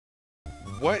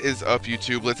What is up,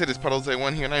 YouTube? Let's hit this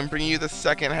Puddles-A1 here, and I'm bringing you the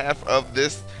second half of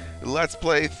this Let's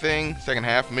Play thing. Second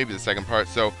half, maybe the second part.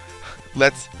 So,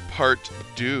 let's part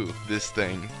do this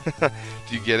thing. Do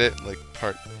you get it? Like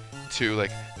part two, like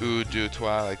ou, deux,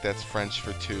 trois, like that's French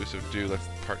for two. So do, let's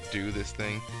part do this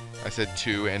thing. I said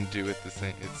two and do it the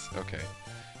same. It's okay.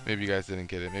 Maybe you guys didn't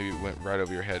get it. Maybe it went right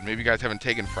over your head. Maybe you guys haven't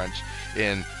taken French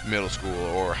in middle school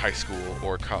or high school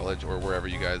or college or wherever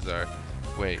you guys are.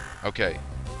 Wait, okay.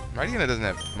 Mariana doesn't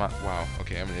have... wow,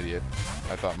 okay, I'm an idiot.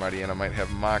 I thought Mariana might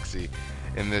have Moxie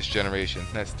in this generation.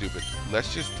 That's stupid.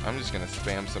 Let's just... I'm just going to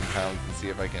spam some pounds and see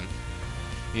if I can,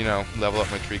 you know, level up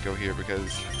my Trico here,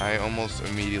 because I almost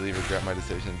immediately regret my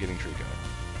decision of getting Trico.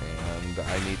 And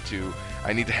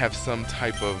I need to have some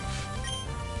type of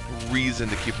reason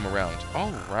to keep him around.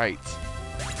 Alright.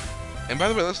 And by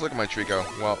the way, let's look at my Trico.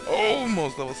 Well,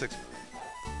 almost level 6.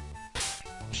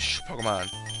 Pokemon.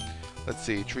 Let's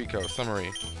see, Trico,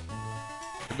 summary.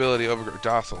 Ability, overgrow,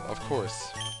 docile, of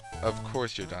course. Of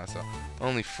course you're docile.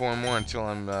 Only 4 more until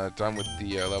I'm done with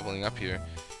the leveling up here.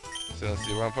 So let's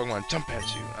see, one Pokemon jump at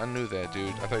you. I knew that,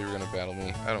 dude. I thought you were going to battle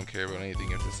me. I don't care about anything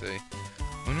you have to say.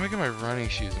 When do I get my running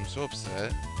shoes? I'm so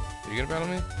upset. Are you going to battle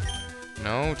me?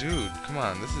 No, dude, come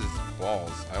on. This is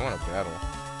balls. I want to battle.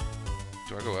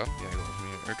 Do I go up? Yeah, I go up from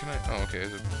here. Or can I? Oh, okay.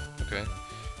 Is it... okay.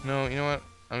 No, you know what?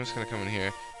 I'm just going to come in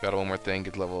here, battle one more thing,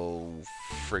 get level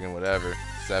friggin' whatever.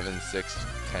 7, 6,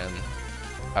 10.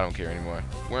 I don't care anymore.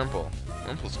 Wurmple.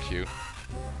 Wurmple's cute.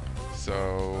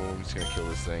 So, I'm just going to kill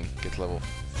this thing. Get to level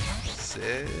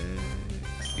 6.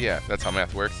 Yeah, that's how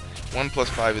math works. 1 plus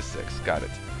 5 is 6. Got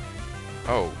it.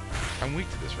 Oh, I'm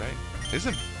weak to this, right?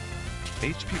 Isn't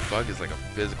HP Bug is like a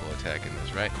physical attack in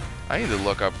this, right? I need to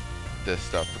look up this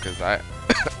stuff because I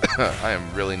I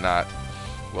am really not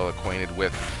well acquainted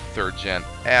with 3rd gen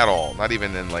at all. Not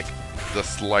even in like the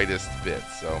slightest bit.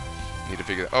 So need to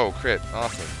figure that. Oh, crit.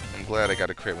 Awesome. I'm glad I got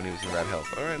a crit when he was in red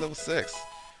health. Alright, level 6.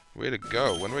 Way to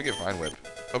go. When do I get Vine Whip?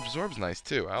 Absorb's nice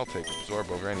too. I'll take Absorb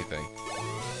over anything.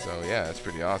 So yeah, that's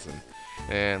pretty awesome.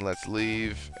 And let's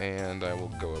leave, and I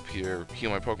will go up here,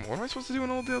 heal my Pokemon. What am I supposed to do in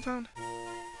Old Dale Town?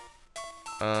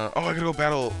 Oh, I gotta go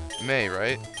battle May,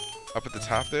 right? Up at the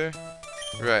top there?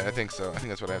 Right, I think so. I think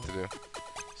that's what I have to do.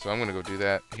 So I'm gonna go do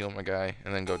that, heal my guy,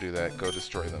 and then go do that, go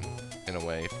destroy them, in a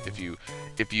way. If you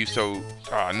so...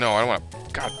 ah, no, I don't want to...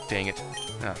 god dang it.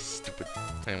 Ah, stupid.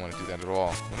 I didn't want to do that at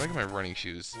all. When do I get my running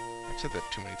shoes? I've said that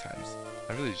too many times.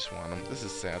 I really just want them. This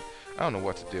is sad. I don't know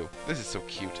what to do. This is so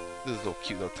cute. This is a little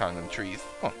cute little town in the trees.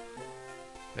 Oh.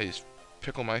 They just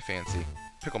pickle my fancy.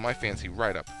 Pickle my fancy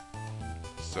right up.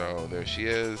 So, there she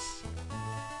is.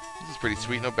 This is pretty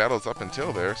sweet. No battles up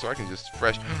until there, so I can just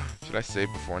fresh... should I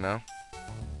save before now?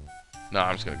 No,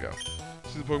 I'm just gonna go.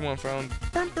 This is the Pokemon found.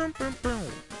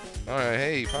 Alright,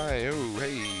 hey, Pie. Oh,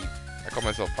 hey. I called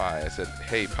myself Pie. I said,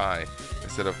 hey, Pie.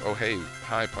 Instead of, oh, hey,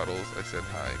 hi, Puddles. I said,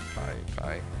 hi, Pie,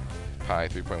 Pie. Pi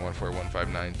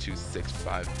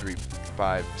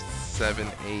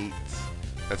 3.14159265357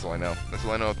 That's all I know. That's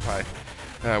all I know with Pi.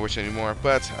 I wish I knew more,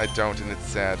 but I don't, and it's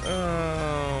sad.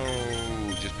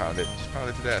 Oh, just pound it. Just pound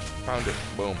it to death. Pound it.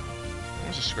 Boom.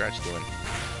 What's a Scratch doing?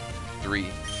 3.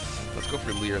 Let's go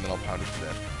for Leer, and then I'll pound it to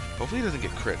death. Hopefully he doesn't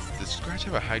get crits. Does Scratch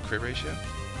have a high crit ratio?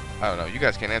 I don't know. You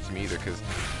guys can't answer me either, because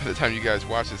by the time you guys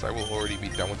watch this, I will already be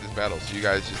done with this battle. So you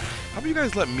guys just... how about you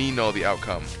guys let me know the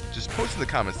outcome? Just post in the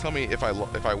comments. Tell me if I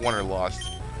won or lost.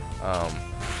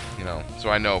 You know, so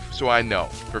I know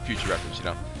for future reference. You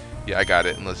know. Yeah, I got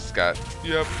it. Unless Scott.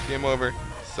 Yep, game over.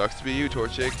 Sucks to be you,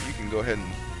 Torchic. You can go ahead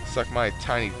and suck my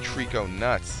tiny Trico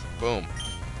nuts. Boom.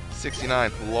 69.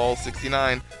 Lol.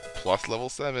 69 plus level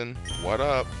 7. What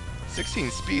up? 16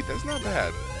 speed. That's not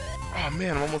bad. Oh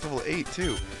man, I'm almost level 8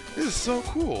 too. This is so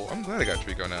cool. I'm glad I got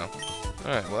Trico now.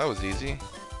 Alright, well that was easy.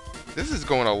 This is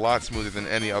going a lot smoother than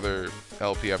any other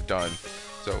LP I've done.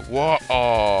 So, whoa,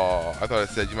 oh, I thought it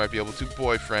said you might be able to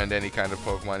boyfriend any kind of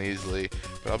Pokemon easily.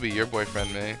 But I'll be your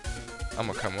boyfriend, man. I'm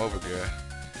gonna come over, girl.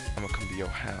 I'm gonna come to your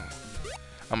house.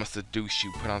 I'm gonna seduce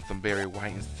you, put on some Barry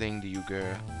White and sing to you,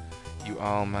 girl. You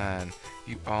all mine.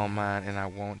 You all mine, and I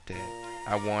want that.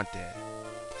 I want that.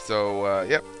 So,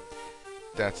 yep.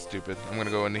 That's stupid. I'm going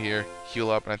to go into here,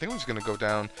 heal up, and I think I'm just going to go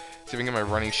down, see if I can get my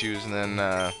running shoes, and then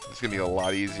it's going to be a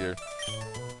lot easier.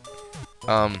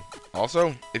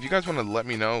 Also, if you guys want to let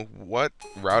me know what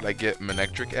route I get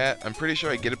Manectric at, I'm pretty sure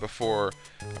I get it before,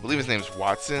 I believe his name's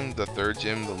Watson, the 3rd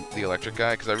gym, the electric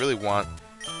guy, because I really want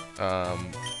a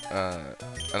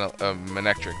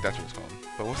Manectric, that's what it's called.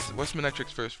 But what's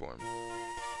Manectric's first form?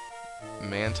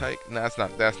 Mantike? No, that's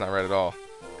not right at all.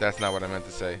 That's not what I meant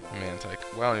to say. Mantike.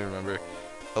 Well, I don't even remember.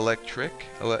 Electric?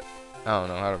 I don't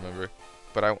know. I don't remember.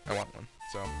 But I want one.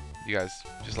 So, you guys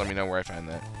just let me know where I find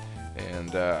that.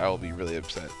 And I will be really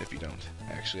upset if you don't.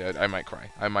 Actually, I might cry.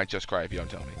 I might just cry if you don't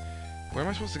tell me. Where am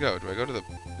I supposed to go? Do I go to the...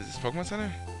 Is this Pokemon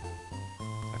Center?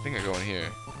 I think I go in here.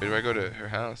 Or do I go to her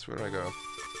house? Where do I go?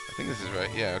 I think this is right.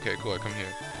 Yeah, okay, cool. I come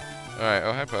here. Alright,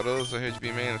 oh, hi, Puddles. I heard you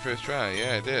beat me in the first try.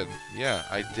 Yeah, I did. Yeah,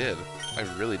 I did. I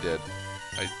really did.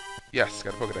 Yes,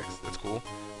 got a Pokedex. That's cool.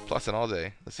 Plus an all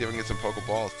day. Let's see if I can get some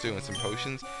Pokeballs, too, and some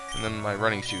potions, and then my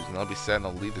running shoes, and I'll be set, and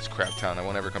I'll leave this crap town. I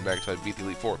won't ever come back until I beat the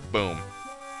Elite Four. Boom.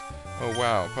 Oh,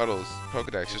 wow. Puddles.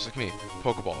 Pokedex, just like me.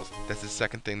 Pokeballs. That's the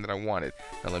second thing that I wanted.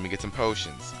 Now let me get some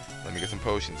potions. Let me get some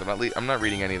potions. I'm not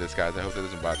reading any of this, guys. I hope that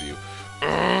doesn't bother you.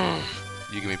 Ugh.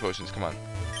 You give me potions. Come on.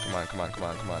 Come on, come on, come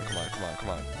on, come on, come on, come on, come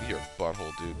on. You're a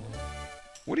butthole, dude.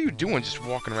 What are you doing just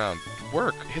walking around?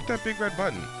 Work. Hit that big red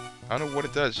button. I don't know what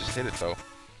it does. Just hit it, though.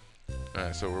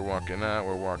 Alright, so we're walking out,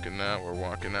 we're walking out, we're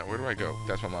walking out. Where do I go?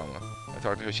 That's my mama. I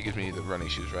talked to her. She gives me the running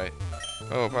shoes, right?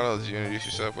 Oh, Puddles, you introduce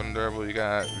yourself. What adorable you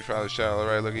got. Your father's child.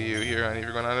 Alright, look at you. Here, honey, if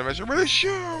you're going on an adventure with the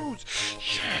shoes.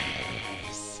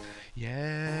 Yes.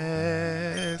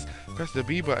 Yes. Press the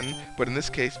B button, but in this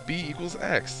case, B equals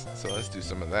X. So let's do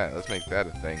some of that. Let's make that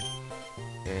a thing.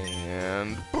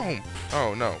 And boom.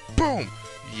 Oh, no. Boom.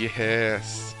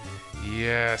 Yes.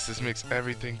 Yes. This makes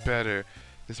everything better.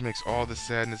 This makes all the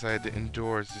sadness I had to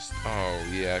endure just... Oh,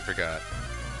 yeah, I forgot.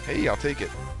 Hey, I'll take it.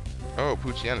 Oh,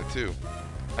 Poochyena, too.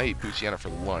 I eat Poochyena for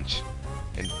lunch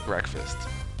and breakfast,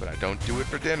 but I don't do it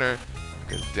for dinner,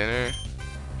 because dinner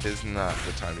is not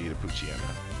the time to eat a Poochyena.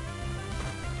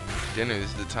 Dinner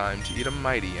is the time to eat a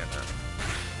Mightyena.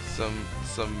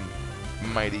 Some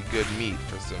mighty good meat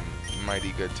for some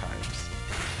mighty good times.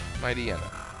 Mightyena.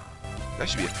 That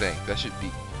should be a thing. That should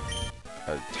be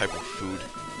a type of food.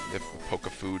 If Poke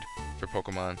food for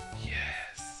Pokemon.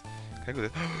 Yes. Can I go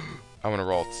there? I want a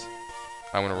Ralts.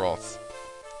 I want a Ralts.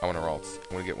 I want a Ralts.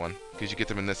 I want to get one. Because you get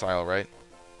them in this aisle, right?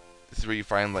 This is where you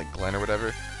find, like, Glen or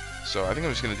whatever. So I think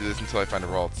I'm just going to do this until I find a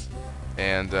Ralts.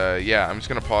 And, yeah, I'm just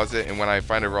going to pause it. And when I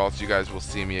find a Ralts, you guys will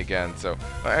see me again. So,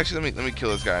 actually, let me kill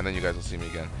this guy, and then you guys will see me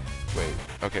again. Wait.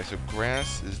 Okay, so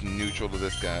Grass is neutral to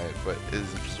this guy. But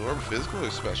is Absorb physical or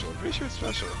special? I'm pretty sure it's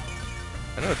special.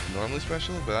 I know it's normally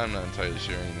special, but I'm not entirely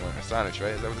sure anymore. Astonish,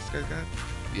 right? Is that what this guy got?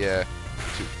 Yeah.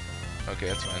 2. Okay,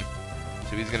 that's fine.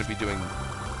 So he's going to be doing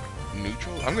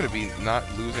neutral? I'm going to be not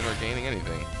losing or gaining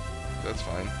anything. That's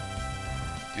fine.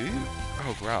 Do you?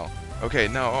 Oh, Growl. Okay,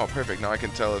 now, oh, perfect. Now I can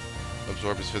tell if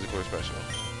Absorb is physical or special.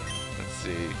 Let's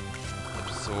see.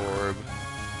 Absorb.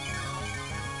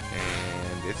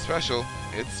 And it's special.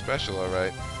 It's special,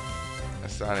 alright.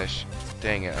 Astonish.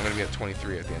 Dang it. I'm going to be at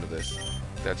 23 at the end of this.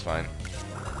 That's fine.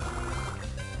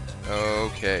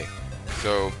 Okay,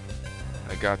 so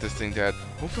I got this thing, Dad.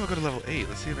 Hopefully I'll go to level 8.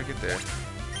 Let's see if I get there.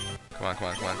 Come on, come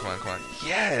on, come on, come on, come on.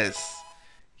 Yes!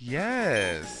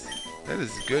 Yes! That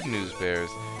is good news, Bears.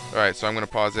 Alright, so I'm going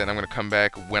to pause it, and I'm going to come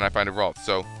back when I find a Ralts.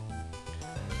 So,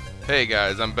 hey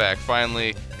guys, I'm back,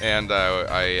 finally, and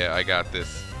I got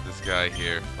this guy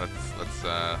here. Let's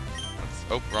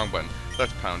oh, wrong button.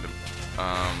 Let's pound him.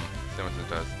 See what it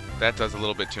does. That does a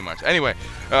little bit too much. Anyway,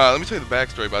 let me tell you the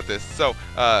backstory about this. So,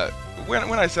 when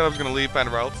I said I was going to leave find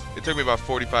a Ralts, it took me about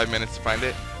 45 minutes to find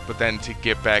it, but then to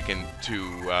get back into,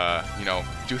 you know,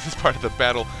 do this part of the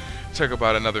battle took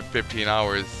about another 15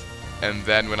 hours. And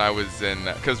then when I was in,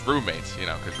 because roommates,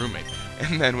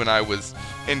 and then when I was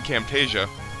in Camtasia,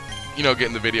 you know,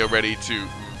 getting the video ready to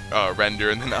render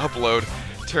and then upload,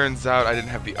 turns out I didn't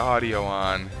have the audio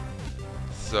on.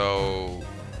 So...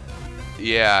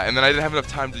 yeah, and then I didn't have enough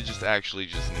time to just actually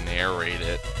narrate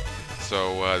it.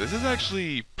 So, this is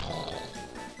actually...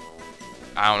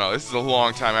 I don't know, this is a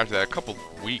long time after that, a couple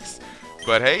weeks.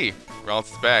 But hey,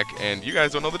 Ralts is back, and you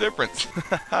guys don't know the difference.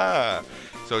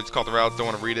 So it's called the Ralts, don't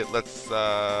want to read it. Let's,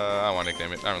 I don't want to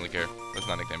nickname it, I don't really care. Let's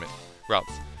not nickname it.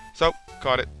 Ralts. So,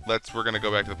 caught it. We're going to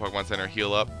go back to the Pokemon Center,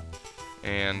 heal up,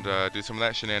 and do some of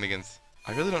that shenanigans.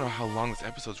 I really don't know how long this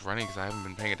episode's running, because I haven't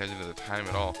been paying attention to the time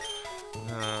at all.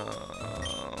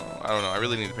 I don't know. I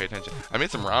really need to pay attention. I made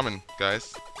some ramen,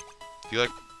 guys. Do you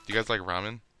guys like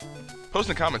ramen? Post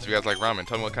in the comments if you guys like ramen.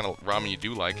 Tell me what kind of ramen you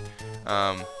do like.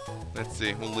 Let's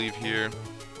see. We'll leave here,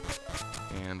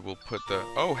 and we'll put the.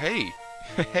 Oh, hey,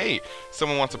 hey!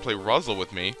 Someone wants to play Ruzzle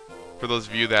with me. For those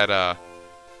of you that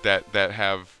that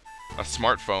have a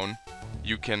smartphone,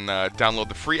 you can download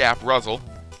the free app Ruzzle.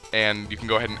 And you can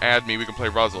go ahead and add me. We can play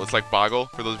Ruzzle. It's like Boggle,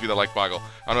 for those of you that like Boggle.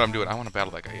 I don't know what I'm doing. I want to battle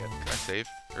that guy yet. Can I save?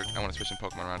 Or I want to switch some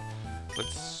Pokemon around.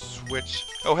 Let's switch.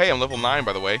 Oh, hey, I'm level 9,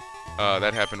 by the way.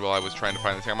 That happened while I was trying to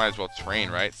find this thing. I might as well train,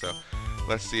 right? So,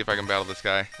 let's see if I can battle this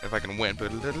guy. If I can win.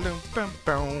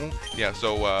 Yeah,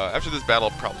 so after this battle,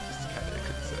 I'll probably just kind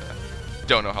of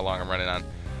don't know how long I'm running on.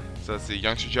 So let's see,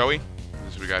 Youngster Joey.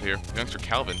 This is what we got here. Youngster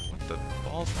Calvin. What the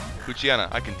balls? Poochyena.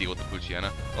 I can deal with the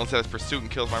Poochyena. Unless it has pursuit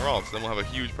and kills my Ralts, then we'll have a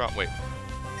huge problem. Wait.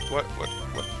 What?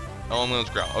 Oh, Lino's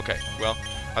Growl. Okay, well,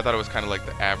 I thought it was kind of like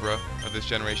the Abra of this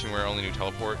generation where I only knew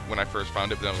Teleport when I first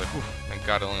found it, but then I was like, whew, thank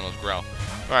God Lino's Growl.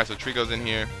 Alright, so Trico's in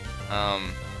here.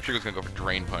 Trico's gonna go for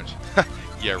Drain Punch.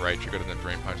 Yeah, right, Trico doesn't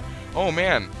Drain Punch. Oh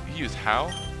man, he used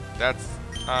How? That's,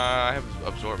 I have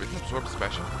Absorb. Isn't Absorb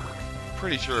special?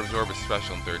 Pretty sure Absorb is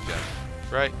special in 3rd gen.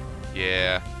 Right?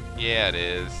 Yeah. Yeah, it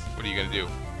is. What are you gonna do?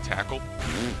 Tackle?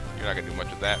 You're not gonna do much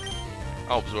with that.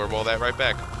 I'll absorb all that right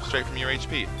back, straight from your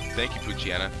HP. Thank you,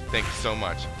 Poochyena. Thank you so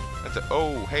much. That's it.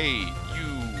 Oh, hey,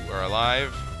 you are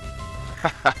alive.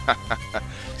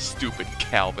 Stupid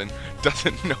Calvin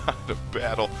doesn't know how to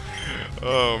battle.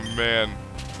 Oh man,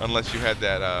 unless you had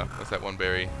that what's that one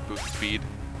berry? Boost speed.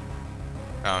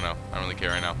 I don't know. I don't really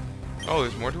care right now. Oh,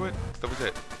 there's more to it? That was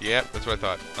it. Yep, that's what I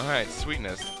thought. Alright,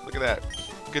 sweetness. Look at that.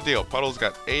 Good deal. Puddle's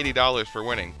got $80 for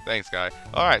winning. Thanks, guy.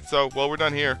 Alright, so, well, we're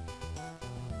done here.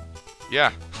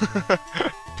 Yeah.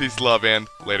 Peace, love, and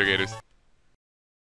later, Gators.